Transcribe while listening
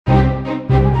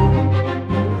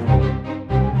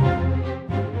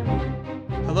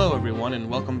everyone,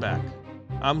 and welcome back.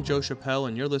 I'm Joe Chappelle,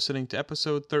 and you're listening to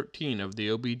episode 13 of the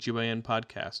OBGYN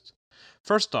podcast.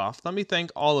 First off, let me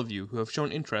thank all of you who have shown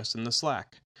interest in the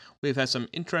Slack. We've had some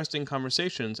interesting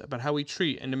conversations about how we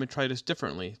treat endometritis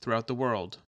differently throughout the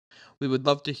world. We would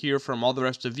love to hear from all the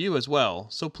rest of you as well,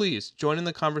 so please join in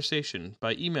the conversation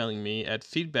by emailing me at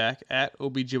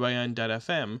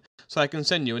feedback@obgyn.fm so I can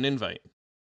send you an invite.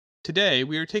 Today,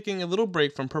 we are taking a little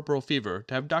break from puerperal fever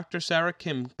to have Dr. Sarah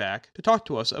Kim back to talk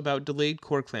to us about delayed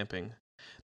cord clamping.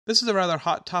 This is a rather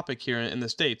hot topic here in the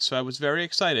States, so I was very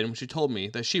excited when she told me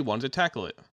that she wanted to tackle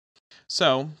it.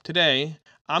 So, today,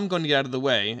 I'm going to get out of the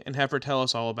way and have her tell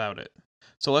us all about it.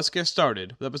 So let's get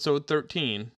started with episode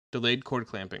 13, Delayed Cord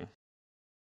Clamping.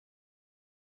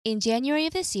 In January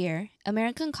of this year,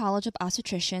 American College of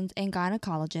Obstetricians and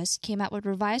Gynecologists came out with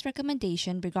revised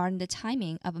recommendation regarding the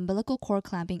timing of umbilical cord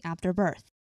clamping after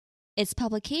birth. Its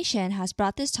publication has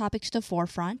brought this topic to the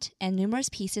forefront, and numerous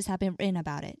pieces have been written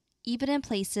about it, even in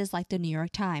places like the New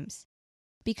York Times.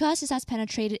 Because this has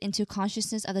penetrated into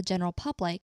consciousness of the general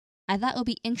public, I thought it would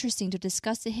be interesting to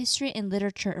discuss the history and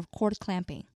literature of cord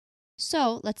clamping.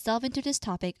 So, let's delve into this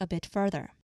topic a bit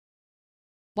further.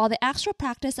 While the actual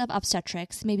practice of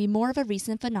obstetrics may be more of a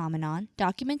recent phenomenon,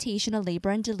 documentation of labor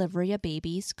and delivery of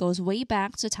babies goes way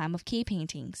back to the time of cave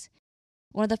paintings.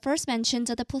 One of the first mentions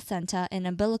of the placenta and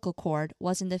umbilical cord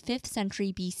was in the 5th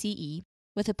century BCE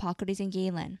with Hippocrates and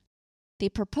Galen. They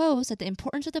proposed that the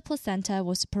importance of the placenta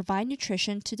was to provide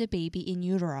nutrition to the baby in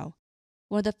utero.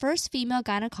 One of the first female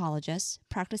gynecologists,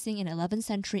 practicing in 11th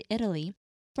century Italy,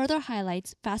 further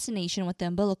highlights fascination with the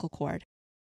umbilical cord.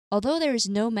 Although there is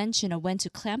no mention of when to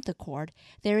clamp the cord,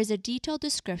 there is a detailed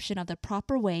description of the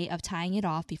proper way of tying it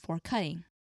off before cutting.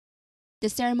 The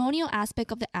ceremonial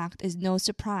aspect of the act is no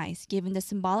surprise given the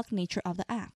symbolic nature of the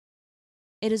act.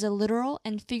 It is a literal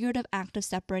and figurative act of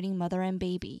separating mother and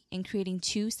baby and creating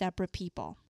two separate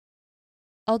people.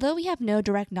 Although we have no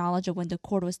direct knowledge of when the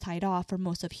cord was tied off for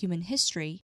most of human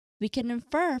history, we can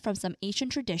infer from some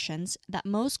ancient traditions that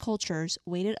most cultures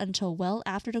waited until well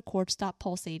after the cord stopped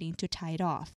pulsating to tie it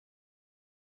off.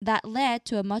 That led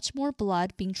to a much more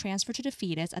blood being transferred to the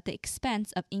fetus at the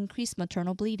expense of increased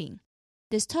maternal bleeding.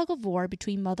 This tug of war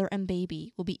between mother and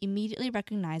baby will be immediately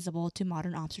recognizable to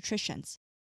modern obstetricians.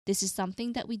 This is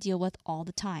something that we deal with all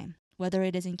the time, whether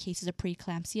it is in cases of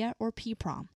preeclampsia or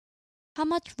PPROM. How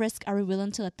much risk are we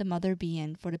willing to let the mother be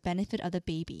in for the benefit of the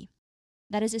baby?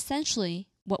 That is essentially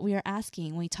what we are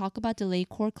asking when we talk about delayed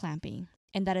cord clamping,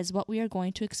 and that is what we are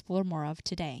going to explore more of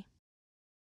today.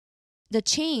 The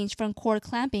change from cord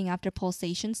clamping after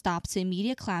pulsation stops to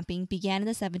immediate clamping began in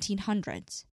the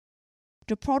 1700s.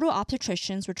 The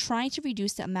proto-obstetricians were trying to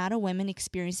reduce the amount of women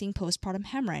experiencing postpartum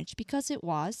hemorrhage because it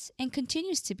was, and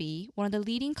continues to be, one of the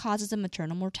leading causes of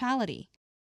maternal mortality.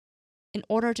 In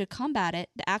order to combat it,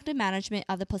 the active management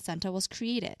of the placenta was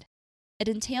created. It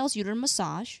entails uterine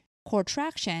massage, cord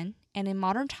traction, and in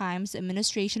modern times, the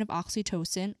administration of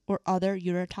oxytocin or other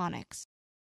urotonics.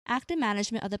 Active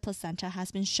management of the placenta has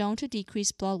been shown to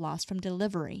decrease blood loss from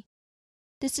delivery.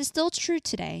 This is still true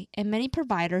today, and many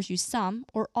providers use some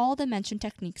or all the mentioned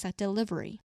techniques at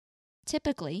delivery.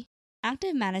 Typically,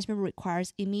 active management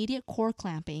requires immediate cord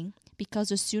clamping because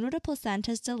the sooner the placenta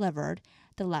is delivered,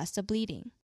 the less the bleeding.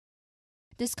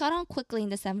 This caught on quickly in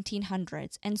the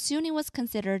 1700s, and soon it was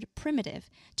considered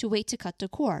primitive to wait to cut the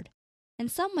cord. And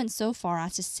some went so far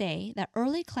as to say that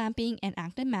early clamping and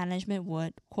active management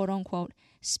would, quote-unquote,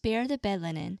 spare the bed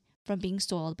linen from being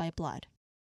soiled by blood.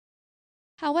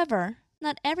 However,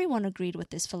 not everyone agreed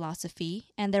with this philosophy,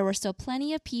 and there were still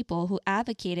plenty of people who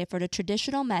advocated for the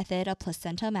traditional method of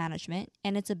placenta management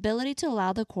and its ability to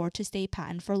allow the cord to stay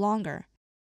patent for longer.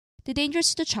 The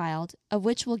dangers to the child, of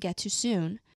which we'll get to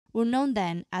soon, were known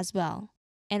then as well,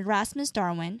 and Erasmus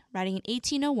Darwin, writing in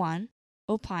 1801,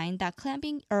 opined that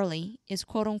clamping early is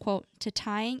quote-unquote to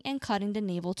tying and cutting the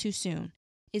navel too soon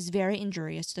is very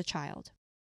injurious to the child.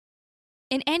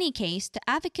 In any case, the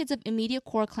advocates of immediate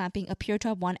cord clamping appear to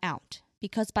have won out,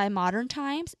 because by modern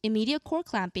times, immediate cord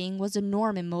clamping was the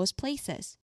norm in most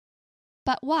places.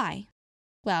 But why?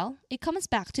 Well, it comes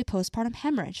back to postpartum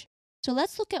hemorrhage. So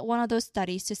let's look at one of those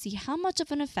studies to see how much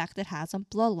of an effect it has on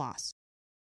blood loss.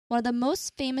 One of the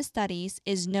most famous studies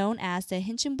is known as the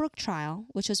Hinchinbrook trial,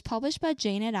 which was published by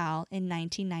Jane et al. In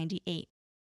 1998.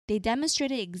 They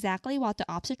demonstrated exactly what the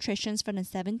obstetricians from the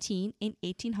 1700s and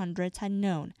 1800s had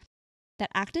known,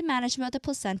 that active management of the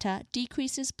placenta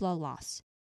decreases blood loss.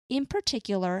 In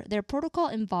particular, their protocol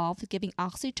involved giving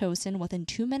oxytocin within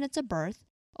 2 minutes of birth,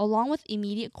 along with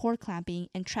immediate cord clamping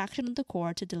and traction of the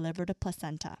cord to deliver the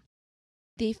placenta.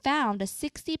 They found a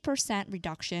 60%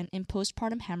 reduction in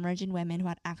postpartum hemorrhage in women who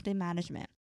had active management.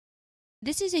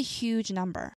 This is a huge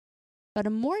number, but a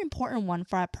more important one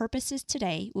for our purposes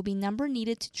today will be number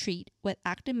needed to treat with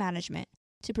active management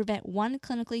to prevent one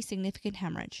clinically significant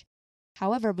hemorrhage.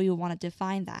 However, we will want to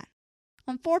define that.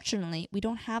 Unfortunately, we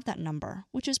don't have that number,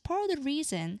 which is part of the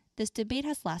reason this debate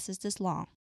has lasted this long.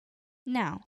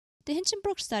 Now, the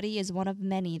Hinchinbrook study is one of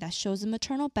many that shows the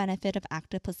maternal benefit of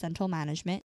active placental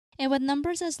management, and with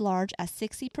numbers as large as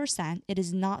 60%, it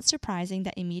is not surprising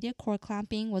that immediate cord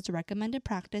clamping was a recommended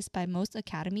practice by most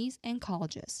academies and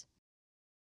colleges.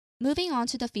 Moving on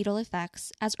to the fetal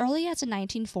effects, as early as the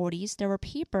 1940s, there were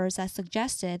papers that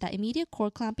suggested that immediate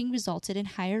cord clamping resulted in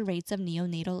higher rates of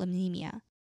neonatal anemia.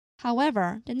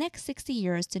 However, the next 60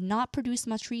 years did not produce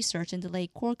much research in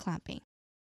delayed cord clamping.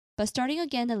 But starting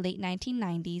again in the late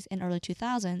 1990s and early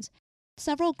 2000s,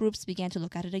 several groups began to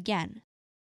look at it again.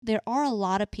 There are a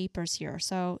lot of papers here,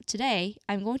 so today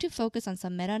I'm going to focus on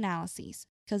some meta-analyses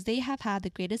because they have had the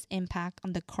greatest impact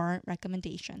on the current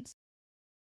recommendations.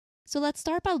 So let's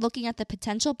start by looking at the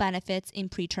potential benefits in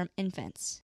preterm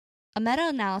infants. A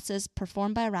meta-analysis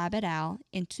performed by Rabbit et al.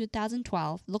 In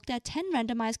 2012 looked at 10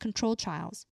 randomized controlled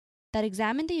trials that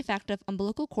examined the effect of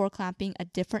umbilical cord clamping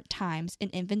at different times in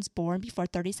infants born before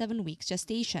 37 weeks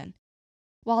gestation.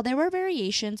 While there were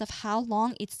variations of how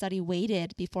long each study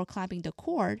waited before clamping the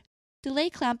cord,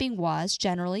 delayed clamping was,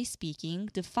 generally speaking,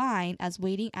 defined as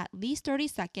waiting at least 30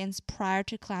 seconds prior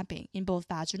to clamping in both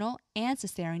vaginal and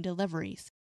cesarean deliveries.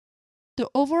 The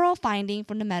overall finding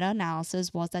from the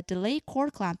meta-analysis was that delayed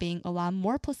cord clamping allowed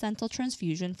more placental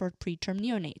transfusion for preterm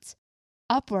neonates,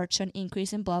 upwards to an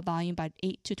increase in blood volume by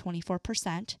 8 to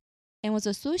 24%, and was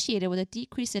associated with a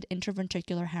decrease in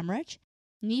intraventricular hemorrhage,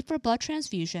 need for blood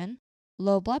transfusion,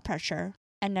 low blood pressure,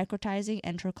 and necrotizing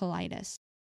enterocolitis.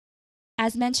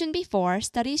 As mentioned before,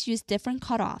 studies use different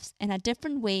cutoffs and had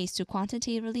different ways to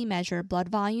quantitatively measure blood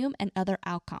volume and other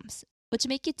outcomes, which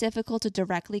make it difficult to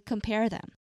directly compare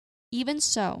them. Even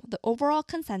so, the overall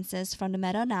consensus from the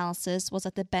meta-analysis was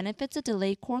that the benefits of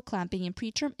delayed cord clamping in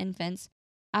preterm infants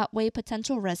outweigh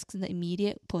potential risks in the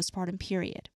immediate postpartum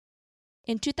period.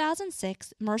 In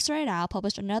 2006, Mercer et al.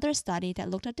 Published another study that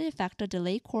looked at the effect of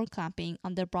delayed cord clamping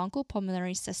on the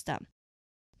bronchopulmonary system.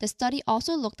 The study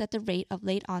also looked at the rate of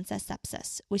late-onset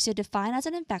sepsis, which they defined as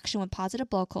an infection with positive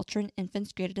blood culture in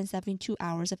infants greater than 72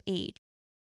 hours of age.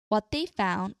 What they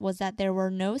found was that there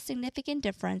were no significant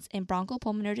difference in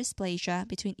bronchopulmonary dysplasia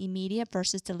between immediate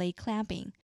versus delayed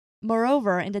clamping.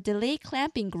 Moreover, in the delayed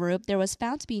clamping group, there was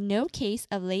found to be no case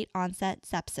of late-onset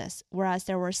sepsis, whereas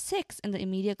there were 6 in the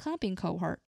immediate clamping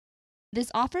cohort. This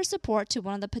offers support to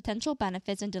one of the potential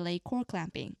benefits in delayed cord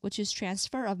clamping, which is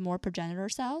transfer of more progenitor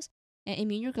cells and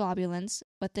immunoglobulins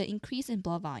with the increase in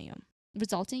blood volume,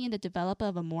 resulting in the development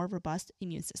of a more robust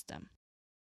immune system.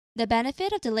 The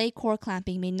benefit of delayed cord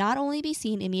clamping may not only be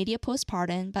seen immediate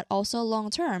postpartum, but also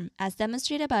long-term, as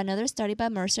demonstrated by another study by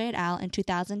Mercer et al. In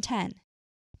 2010.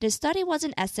 This study was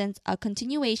in essence a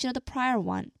continuation of the prior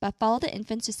one, but followed the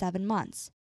infants to 7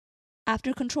 months.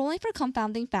 After controlling for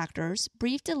confounding factors,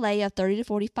 brief delay of 30 to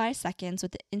 45 seconds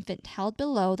with the infant held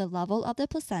below the level of the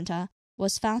placenta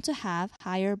was found to have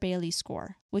higher Bailey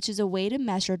score, which is a way to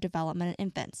measure development in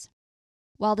infants.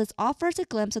 While this offers a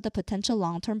glimpse of the potential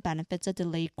long-term benefits of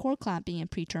delayed cord clamping in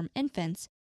preterm infants,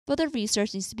 further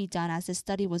research needs to be done as this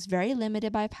study was very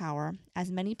limited by power,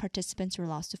 as many participants were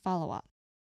lost to follow-up.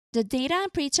 The data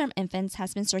on preterm infants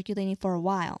has been circulating for a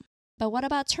while, but what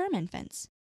about term infants?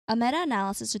 A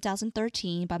meta-analysis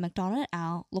 2013 by McDonald et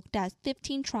al. Looked at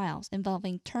 15 trials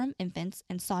involving term infants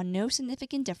and saw no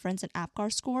significant difference in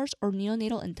APGAR scores or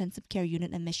neonatal intensive care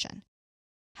unit admission.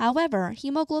 However,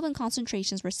 hemoglobin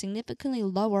concentrations were significantly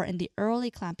lower in the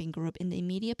early clamping group in the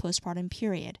immediate postpartum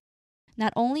period.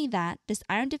 Not only that, this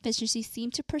iron deficiency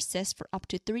seemed to persist for up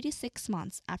to 3 to 6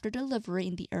 months after delivery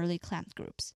in the early clamp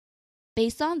groups.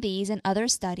 Based on these and other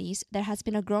studies, there has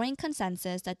been a growing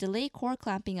consensus that delayed cord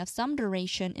clamping of some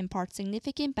duration imparts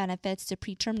significant benefits to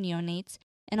preterm neonates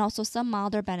and also some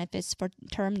milder benefits for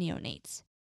term neonates.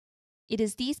 It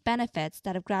is these benefits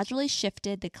that have gradually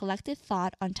shifted the collective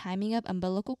thought on timing of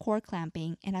umbilical cord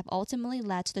clamping and have ultimately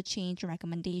led to the change in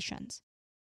recommendations.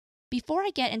 Before I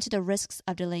get into the risks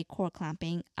of delayed cord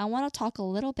clamping, I want to talk a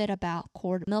little bit about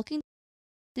cord milking.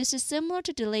 This is similar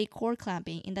to delayed cord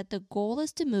clamping in that the goal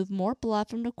is to move more blood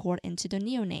from the cord into the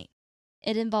neonate.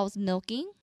 It involves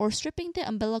milking or stripping the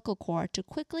umbilical cord to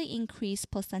quickly increase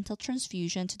placental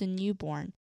transfusion to the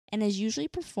newborn, and is usually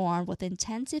performed within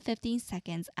 10 to 15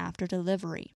 seconds after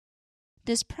delivery.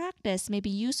 This practice may be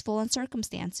useful in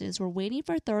circumstances where waiting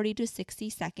for 30 to 60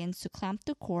 seconds to clamp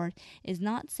the cord is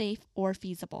not safe or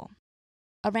feasible.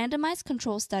 A randomized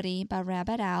controlled study by Rabb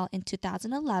et al. In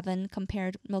 2011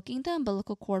 compared milking the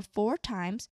umbilical cord 4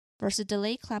 times versus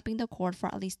delayed clamping the cord for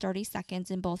at least 30 seconds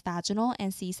in both vaginal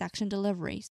and C-section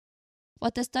deliveries.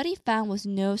 What the study found was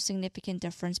no significant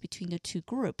difference between the two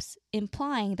groups,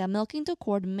 implying that milking the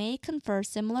cord may confer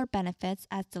similar benefits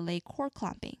as delayed cord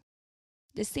clamping.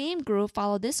 The same group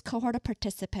followed this cohort of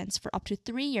participants for up to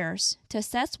 3 years to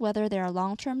assess whether there are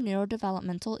long-term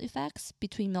neurodevelopmental effects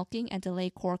between milking and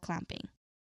delayed cord clamping.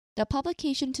 The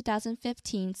publication in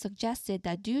 2015 suggested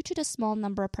that due to the small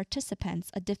number of participants,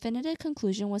 a definitive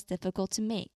conclusion was difficult to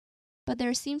make, but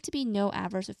there seemed to be no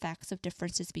adverse effects of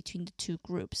differences between the two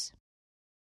groups.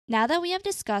 Now that we have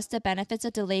discussed the benefits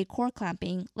of delayed cord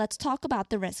clamping, let's talk about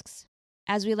the risks.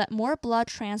 As we let more blood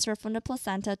transfer from the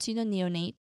placenta to the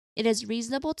neonate, it is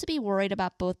reasonable to be worried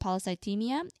about both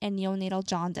polycythemia and neonatal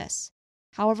jaundice.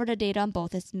 However, the data on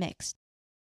both is mixed.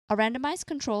 A randomized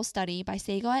control study by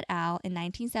Sago et al. In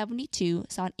 1972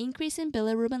 saw an increase in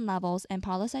bilirubin levels and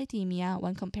polycythemia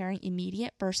when comparing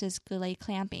immediate versus delayed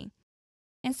clamping,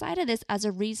 and cited this as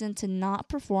a reason to not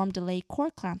perform delayed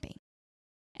cord clamping.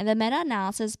 And the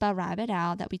meta-analysis by Rabb et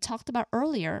al. That we talked about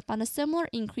earlier found a similar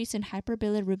increase in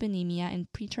hyperbilirubinemia in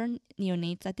preterm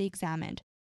neonates that they examined,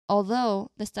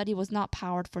 although the study was not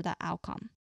powered for that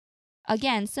outcome.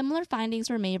 Again, similar findings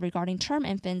were made regarding term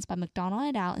infants by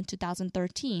McDonald et al. In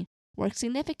 2013, where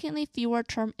significantly fewer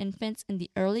term infants in the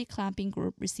early clamping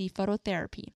group received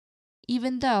phototherapy,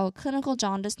 even though clinical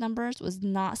jaundice numbers was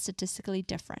not statistically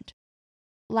different.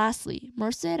 Lastly,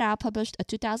 Mercer et al. Published a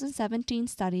 2017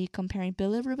 study comparing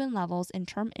bilirubin levels in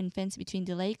term infants between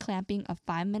delayed clamping of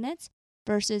 5 minutes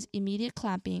versus immediate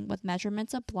clamping with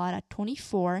measurements of blood at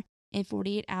 24 and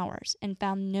 48 hours and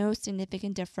found no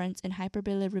significant difference in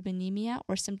hyperbilirubinemia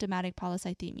or symptomatic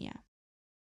polycythemia.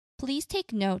 Please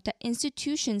take note that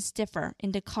institutions differ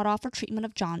in the cutoff for treatment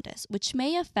of jaundice, which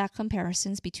may affect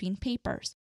comparisons between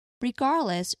papers.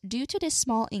 Regardless, due to this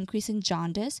small increase in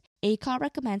jaundice, ACOG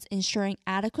recommends ensuring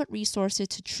adequate resources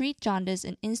to treat jaundice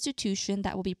in institutions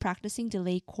that will be practicing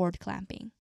delayed cord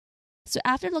clamping. So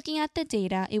after looking at the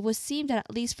data, it would seem that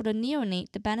at least for the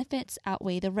neonate, the benefits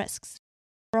outweigh the risks.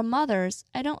 For mothers,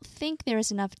 I don't think there is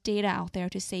enough data out there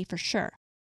to say for sure.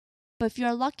 But if you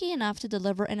are lucky enough to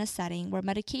deliver in a setting where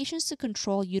medications to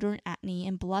control uterine atony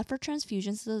and blood for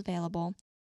transfusions is available,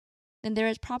 then there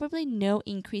is probably no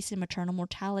increase in maternal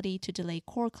mortality to delayed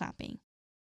cord clamping.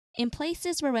 In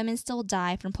places where women still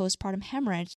die from postpartum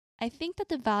hemorrhage, I think that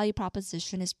the value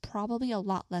proposition is probably a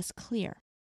lot less clear.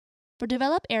 For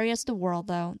developed areas of the world,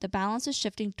 though, the balance is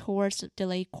shifting towards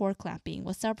delayed cord clamping,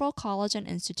 with several colleges and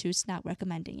institutes now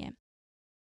recommending it.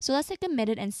 So let's take a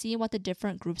minute and see what the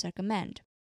different groups recommend.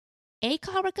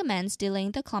 ACOG recommends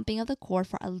delaying the clamping of the cord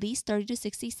for at least 30 to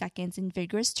 60 seconds in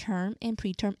vigorous term and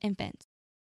preterm infants,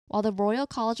 while the Royal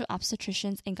College of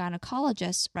Obstetricians and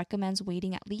Gynecologists recommends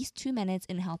waiting at least 2 minutes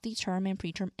in healthy term and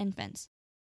preterm infants.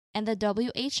 And the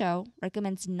WHO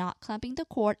recommends not clamping the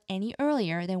cord any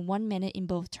earlier than 1 minute in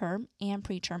both term and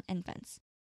preterm infants.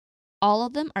 All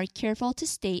of them are careful to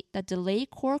state that delayed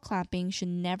cord clamping should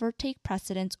never take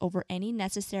precedence over any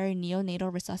necessary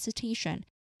neonatal resuscitation,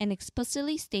 and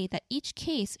explicitly state that each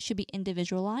case should be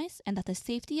individualized and that the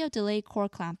safety of delayed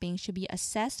cord clamping should be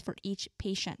assessed for each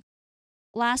patient.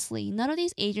 Lastly, none of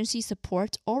these agencies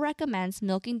supports or recommends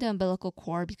milking the umbilical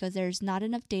cord because there is not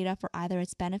enough data for either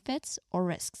its benefits or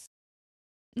risks.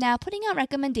 Now, putting out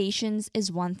recommendations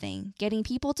is one thing, getting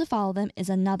people to follow them is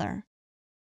another.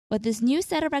 With this new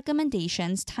set of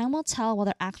recommendations, time will tell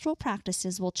whether actual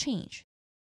practices will change.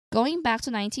 Going back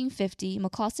to 1950,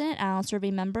 McCluskey et al.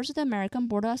 Surveyed members of the American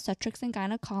Board of Obstetrics and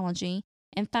Gynecology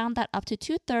and found that up to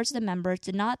 2/3 of the members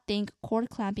did not think cord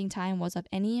clamping time was of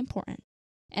any importance.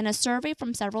 And a survey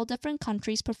from several different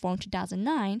countries performed in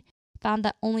 2009 found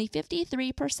that only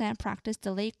 53% practiced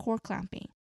delayed cord clamping,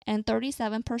 and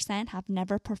 37% have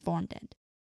never performed it.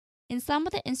 In some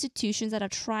of the institutions that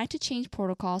have tried to change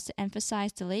protocols to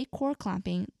emphasize delayed cord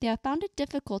clamping, they have found it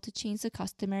difficult to change the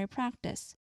customary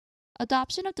practice.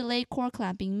 Adoption of delayed cord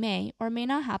clamping may or may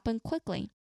not happen quickly,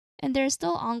 and there is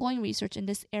still ongoing research in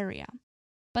this area.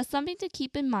 But something to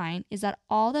keep in mind is that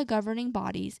all the governing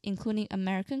bodies, including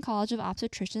American College of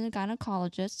Obstetricians and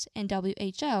Gynecologists and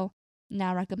WHO,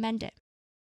 now recommend it.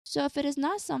 So if it is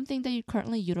not something that you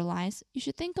currently utilize, you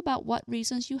should think about what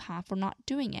reasons you have for not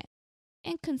doing it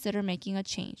and consider making a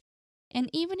change. And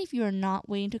even if you are not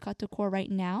waiting to cut the cord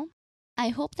right now, I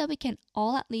hope that we can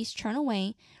all at least turn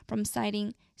away from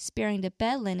citing sparing the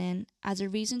bed linen as a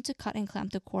reason to cut and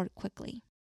clamp the cord quickly.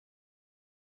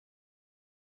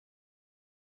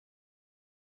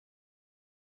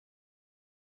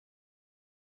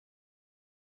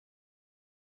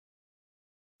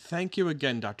 Thank you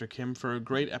again, Dr. Kim, for a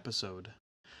great episode.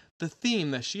 The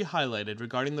theme that she highlighted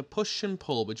regarding the push and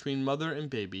pull between mother and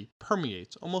baby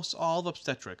permeates almost all of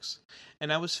obstetrics,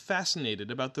 and I was fascinated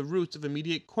about the roots of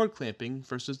immediate cord clamping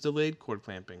versus delayed cord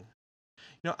clamping.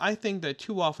 I think that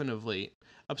too often of late,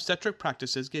 obstetric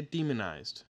practices get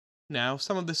demonized. Now,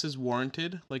 some of this is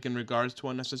warranted, like in regards to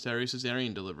unnecessary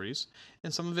cesarean deliveries,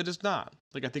 and some of it is not,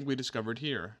 like I think we discovered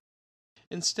here.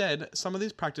 Instead, some of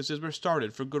these practices were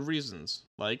started for good reasons,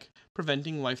 like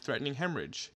preventing life-threatening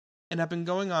hemorrhage, and have been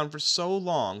going on for so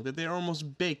long that they are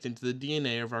almost baked into the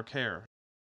DNA of our care.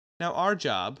 Now our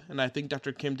job, and I think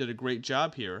Dr. Kim did a great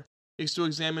job here, is to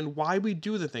examine why we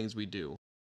do the things we do,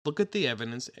 look at the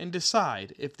evidence, and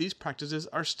decide if these practices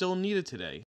are still needed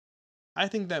today. I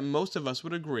think that most of us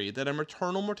would agree that a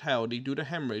maternal mortality due to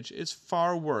hemorrhage is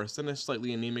far worse than a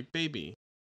slightly anemic baby,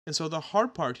 and so the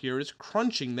hard part here is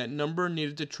crunching that number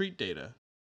needed to treat data.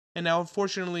 And now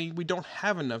unfortunately we don't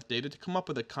have enough data to come up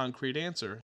with a concrete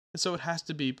answer, and so it has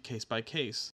to be case by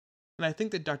case. And I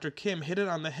think that Dr. Kim hit it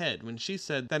on the head when she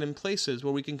said that in places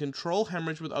where we can control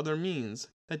hemorrhage with other means,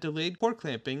 that delayed cord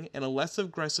clamping and a less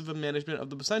aggressive management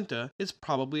of the placenta is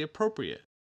probably appropriate.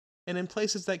 And in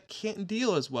places that can't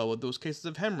deal as well with those cases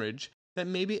of hemorrhage, that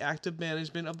maybe active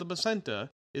management of the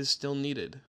placenta is still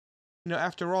needed.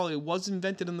 After all, it was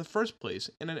invented in the first place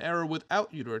in an era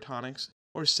without uterotonics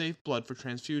or safe blood for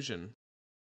transfusion.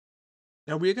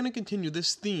 Now we are going to continue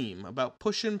this theme about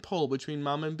push and pull between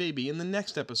mom and baby in the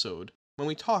next episode when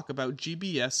we talk about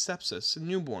GBS sepsis in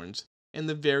newborns and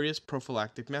the various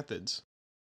prophylactic methods.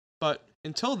 But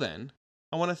until then,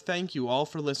 I want to thank you all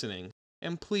for listening,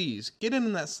 and please get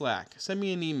in that Slack, send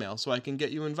me an email so I can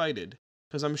get you invited,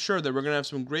 because I'm sure that we're going to have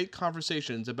some great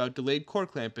conversations about delayed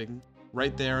cord clamping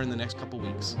right there in the next couple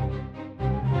weeks.